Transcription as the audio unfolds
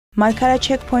Markara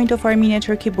checkpoint of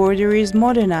Armenia-Turkey border is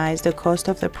modernized. The cost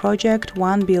of the project,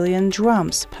 1 billion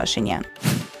drams. Pashinyan.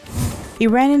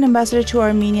 Iranian ambassador to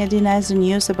Armenia denies the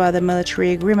news about the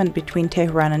military agreement between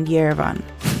Tehran and Yerevan.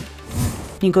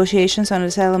 Negotiations on the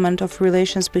settlement of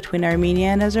relations between Armenia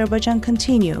and Azerbaijan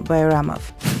continue. By Ramov.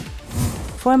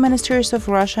 Foreign ministers of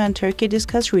Russia and Turkey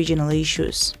discuss regional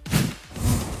issues.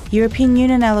 European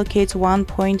Union allocates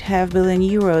 1.5 billion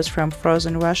euros from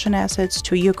frozen Russian assets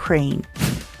to Ukraine.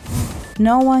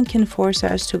 No one can force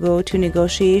us to go to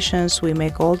negotiations. We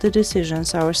make all the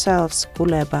decisions ourselves.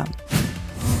 Kuleba.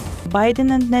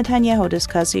 Biden and Netanyahu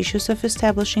discuss issues of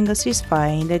establishing a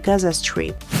ceasefire in the Gaza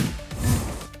Strip.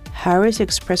 Harris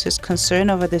expresses concern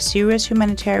over the serious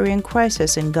humanitarian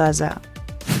crisis in Gaza.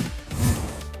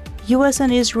 US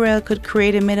and Israel could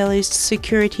create a Middle East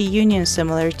security union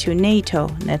similar to NATO.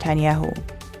 Netanyahu.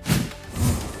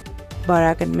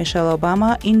 Barack and Michelle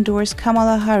Obama endorse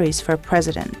Kamala Harris for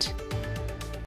president.